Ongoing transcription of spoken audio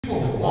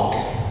people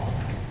walking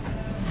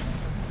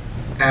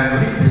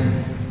and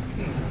leaping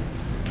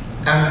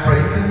and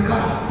praising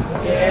God.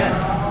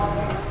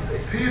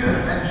 Peter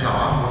and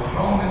John were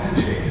thrown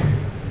into jail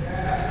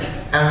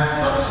and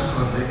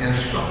subsequently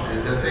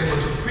instructed that they were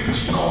to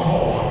preach no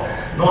more,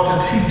 nor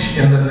to teach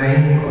in the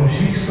name of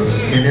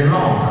Jesus any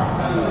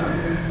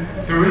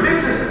longer. The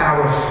religious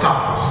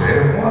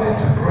aristocracy wanted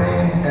to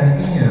bring an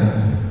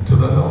end to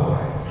the noise.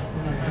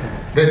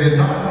 They did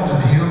not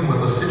want to deal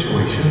with a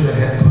situation that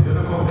had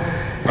political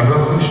and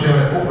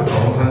revolutionary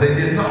overtones, and they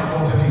did not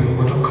want to deal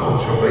with a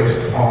culture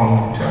based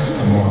on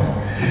testimony.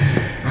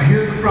 Now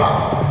here's the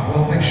problem. I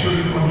want to make sure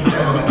you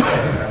understand what I'm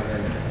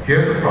saying.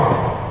 Here's the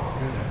problem.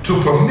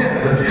 To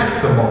permit the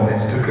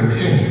testimonies to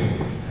continue,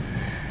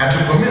 and to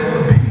permit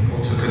the people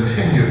to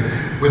continue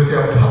with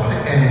their public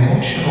and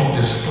emotional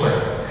display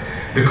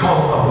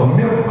because of the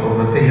miracle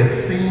that they had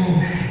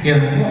seen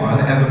in one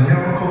and the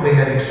miracle they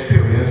had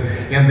experienced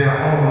in their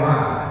own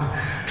lives,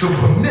 to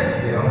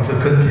permit them to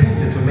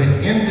continue to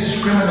make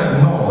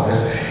indiscriminate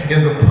noise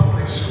in the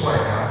public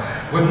square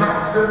would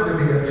not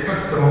simply be a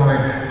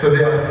testimony to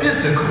their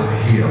physical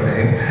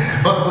healing,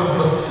 but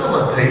would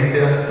facilitate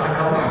their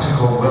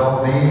psychological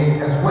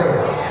well-being as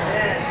well.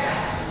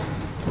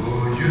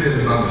 Oh, you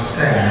didn't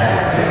understand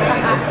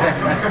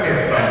that. Come here,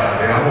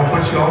 somebody. I'm going to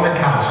put you on the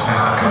couch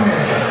now. Come here,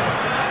 somebody.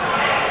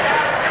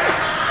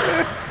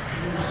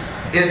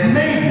 It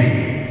may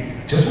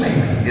be, just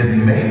maybe, it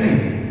may be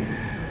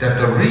that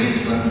the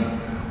reason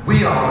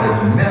we are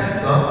as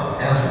messed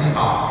up as we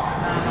are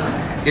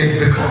is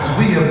because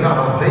we have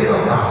not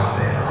availed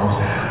ourselves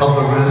of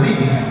the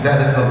release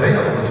that is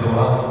available to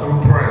us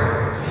through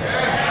prayer.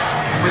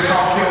 We're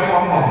talking here for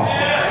a moment.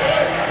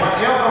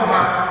 Whatever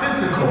my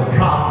physical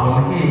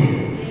problem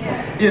is,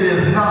 it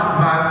is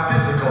not my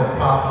physical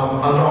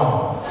problem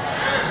alone.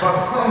 But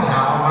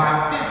somehow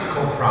my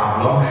physical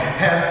problem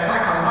has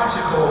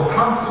psychological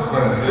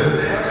consequences,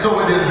 so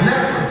it is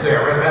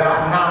necessary that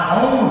I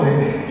not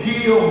only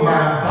heal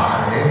my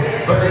body,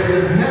 but it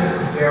is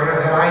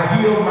necessary that I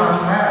heal my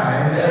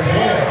mind as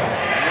well.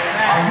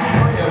 Are you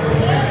praying with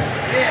me?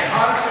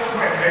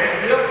 Consequently,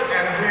 if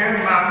and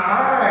when my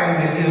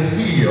mind is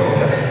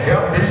healed,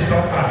 help me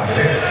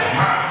somebody,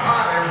 my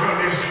body will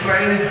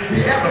display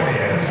the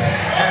evidence,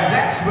 and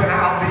that's when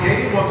I'll be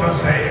able to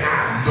say,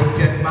 I looked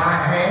at my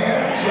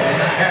hands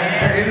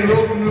and they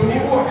look new.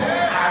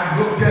 I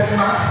looked at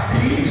my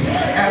feet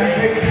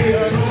and they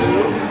did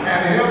too.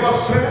 And ever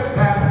since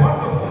that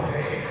wonderful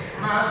day,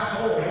 my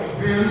soul's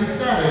been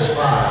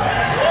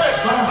satisfied.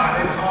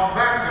 Somebody talk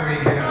back to me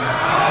here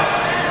now.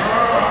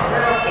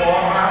 Therefore,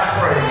 my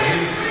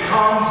praise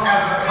comes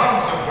as a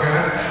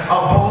consequence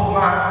of both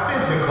my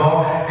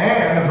physical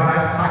and my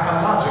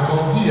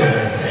psychological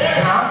healing.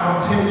 And I'm going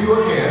to tell you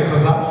again,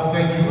 because I don't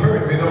think you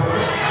heard me the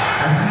first time.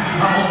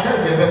 I'm going to tell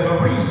you that the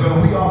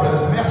reason we are as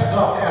messed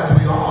up as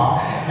we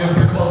are is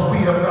because we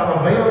have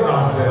not availed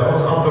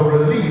ourselves of the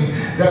release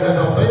that is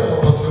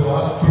available to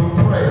us through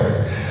prayers.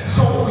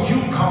 So you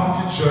come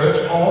to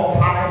church all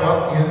tied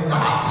up in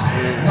knots,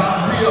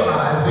 not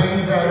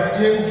realizing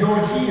that in your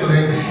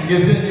healing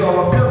is in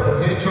your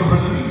ability to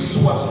release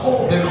what's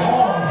holding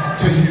on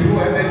to you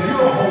and that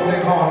you're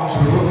holding on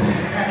to,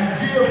 and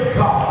give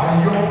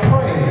God your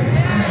praise.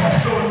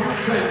 So you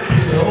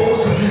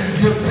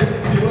take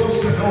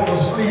pills to go to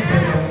sleep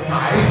in the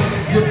night,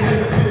 you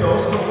take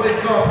pills to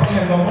wake up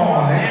in the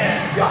morning,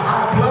 your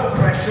high blood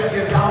pressure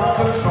is out of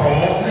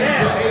control,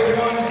 your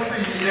A1C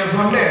is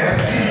a mess,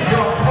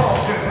 your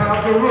pulse is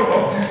out the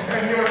roof,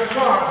 and your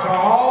charts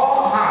are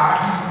all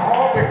high,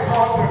 all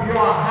because of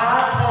your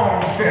high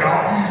tone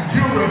self.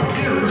 You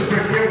refuse to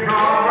give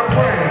God the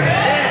praise.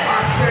 I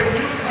said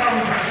you come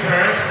to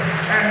church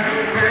and you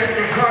think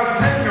it's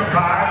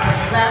undignified to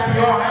clap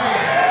your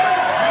hands.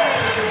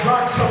 It's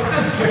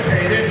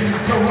unsophisticated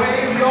to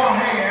wave your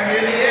hand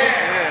in the air.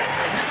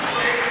 You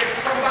think that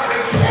somebody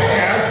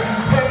cares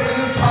whether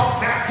you talk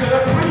back to the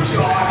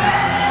preacher or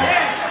not.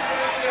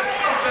 There's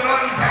something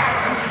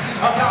unbalanced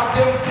about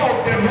them folk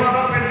that run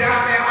up and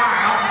down the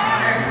aisle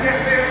and get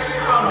their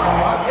shout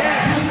on.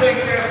 You think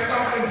there's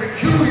something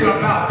peculiar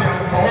about them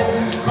folk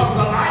because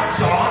the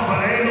lights on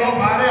but ain't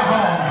nobody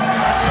home.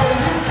 So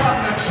you come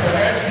to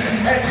church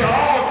and you're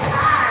all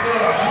tied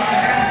up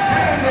and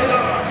tangled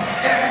up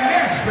and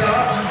messed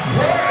up,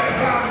 worried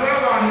about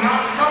whether or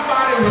not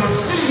somebody will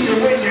see you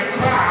when you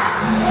cry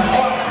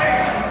or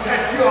think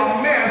that you're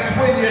a mess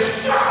when you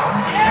shout.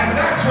 And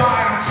that's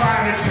why I'm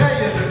trying to tell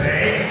you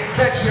today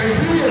that your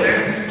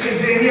healing is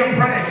in your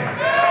prayer.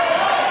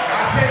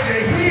 I said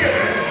your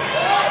healing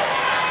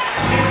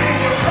is in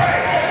your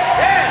prayer.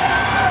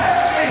 I said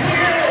your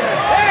healing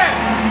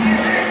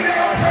is in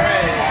your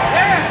prayer.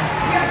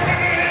 Yes, it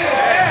is.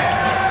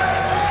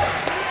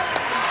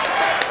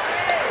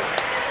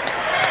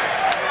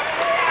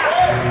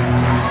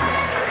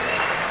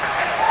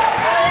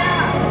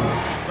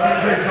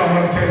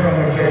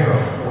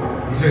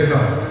 Let me tell you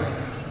something.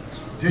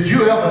 Did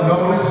you ever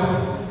notice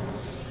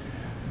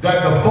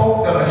that the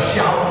folk that are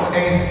shouting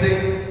ain't sick?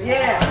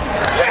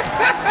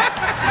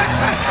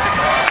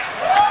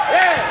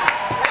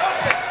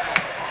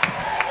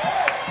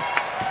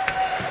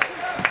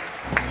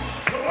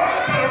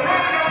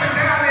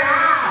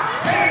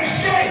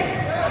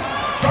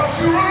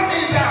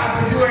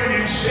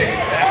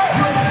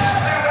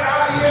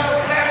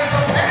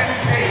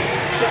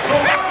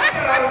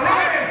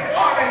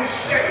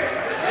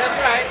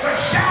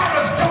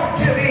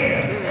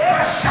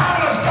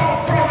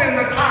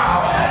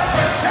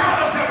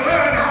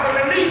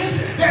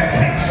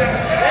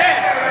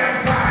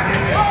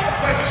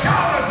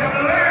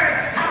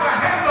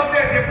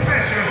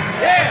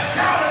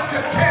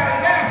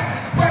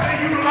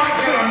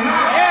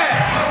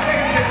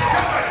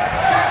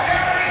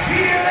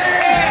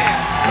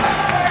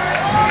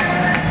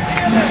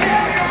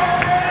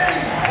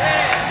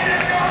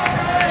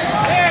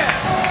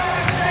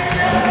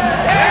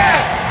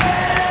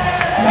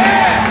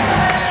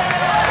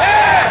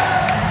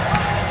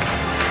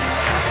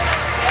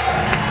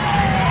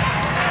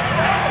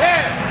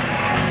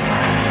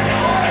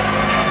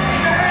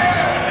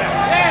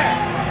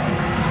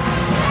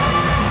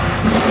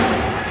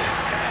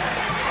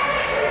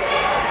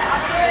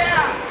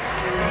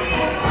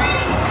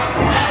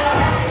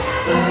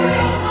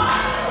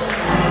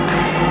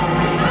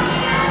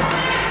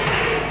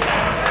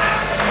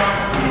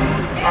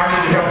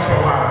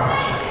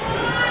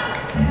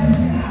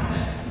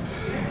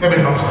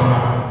 help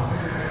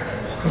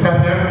somebody. Because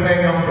after everything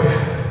else that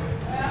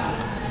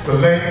happened, the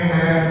lame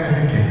man at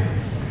the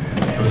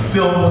gate, the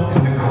silver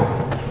and the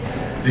gold,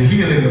 the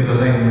healing of the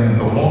lame man,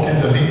 the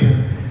walking, the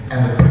leaping,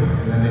 and the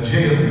praising, and the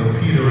jailing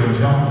of Peter and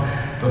John,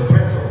 the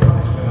threats of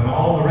punishment, and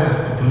all the rest,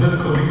 the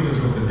political leaders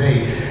of the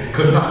day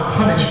could not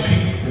punish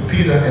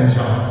Peter and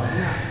John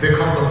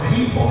because the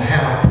people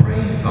had a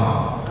praise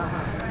song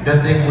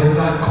that they would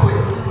not quit.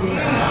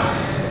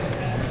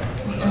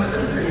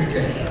 Let me tell you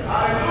again.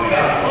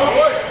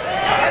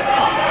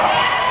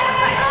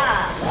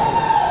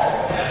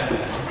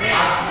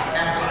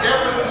 After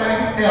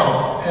everything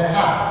else had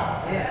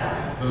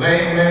happened, the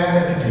lame man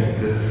at the gate,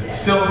 the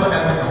silver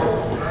and the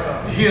gold,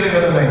 the healing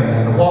of the lame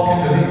man, the walking,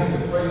 the leaping,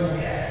 the praising,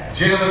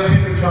 jailing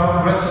Peter,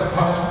 John, threats of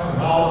punishment,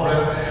 and all the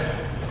rest.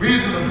 The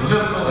reason the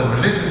political and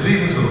religious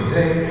leaders of the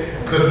day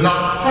could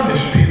not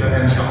punish Peter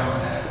and John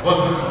was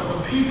because the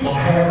people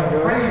had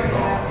a praise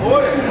song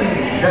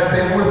that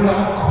they would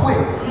not quit.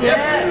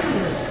 Yes.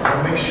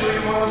 I'll make sure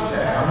you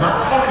understand. I'm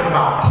not talking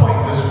about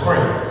pointless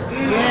praise.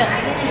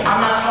 I'm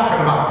not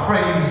talking about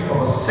praise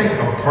for the sake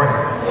of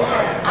praise.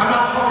 I'm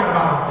not talking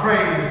about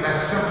praise that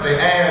simply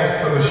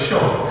adds to the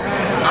show.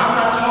 I'm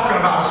not talking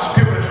about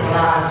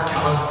spiritualized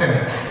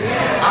calisthenics.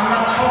 I'm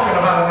not talking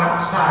about an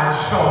outside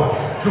show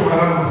to an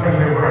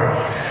unfriendly world.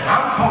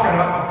 I'm talking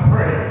about the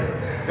praise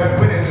that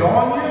when it's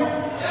on you,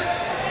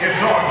 it's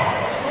on you.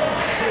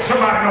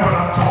 Somebody know what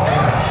I'm talking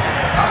about.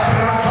 I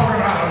said I'm talking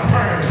about the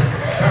praise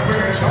that when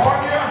it's on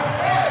you,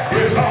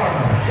 it's on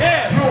you.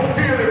 You'll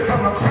feel it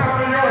from the crown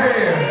of your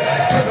head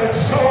to the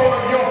sole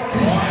of your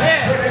feet.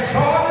 When it's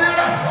on you,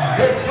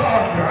 it's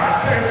on you.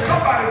 I said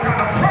somebody got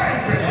a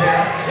praise in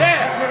here.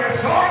 And when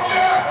it's on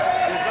you,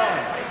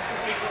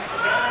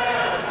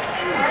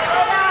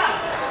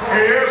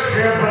 it's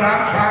here, but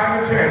I'm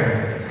trying to tell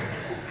you,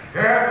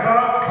 there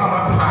does come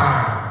a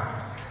time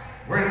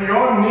when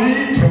your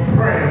need to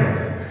praise.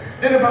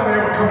 Anybody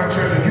ever come to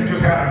church and you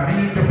just had a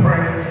need to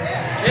praise?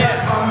 There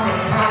comes a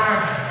time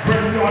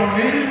when your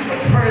need to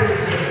praise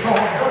is so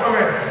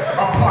heavily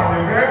upon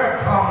you. There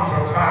comes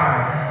a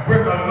time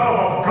when the love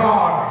of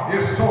God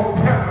is so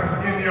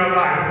present in your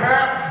life.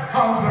 There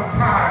comes a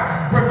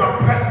time when the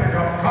blessing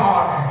of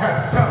God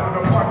has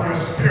settled upon your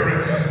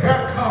spirit.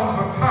 There comes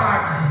a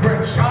time when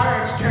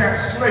giants can't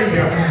slay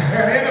you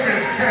and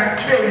enemies can't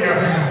kill you.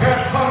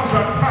 There comes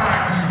a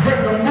time when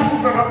the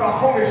movement of the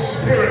Holy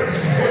Spirit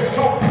is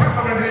so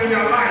prevalent in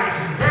your life.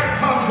 There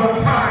comes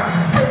a time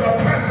when the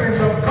blessings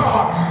of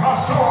God are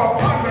so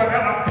abundant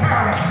and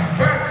apparent.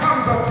 There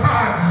comes a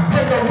time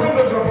when the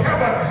windows of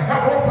heaven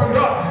have opened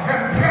up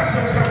and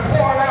blessings have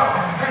poured out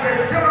and they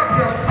fill up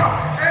your cup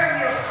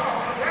and your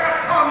sauce. There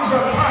comes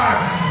a time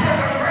when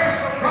the grace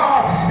of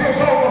God is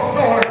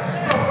overflowing.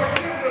 The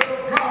forgiveness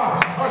of God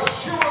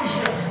assures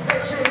you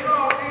that you're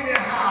loved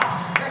anyhow.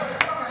 And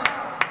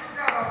somehow you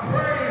got a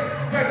praise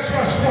that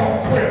just won't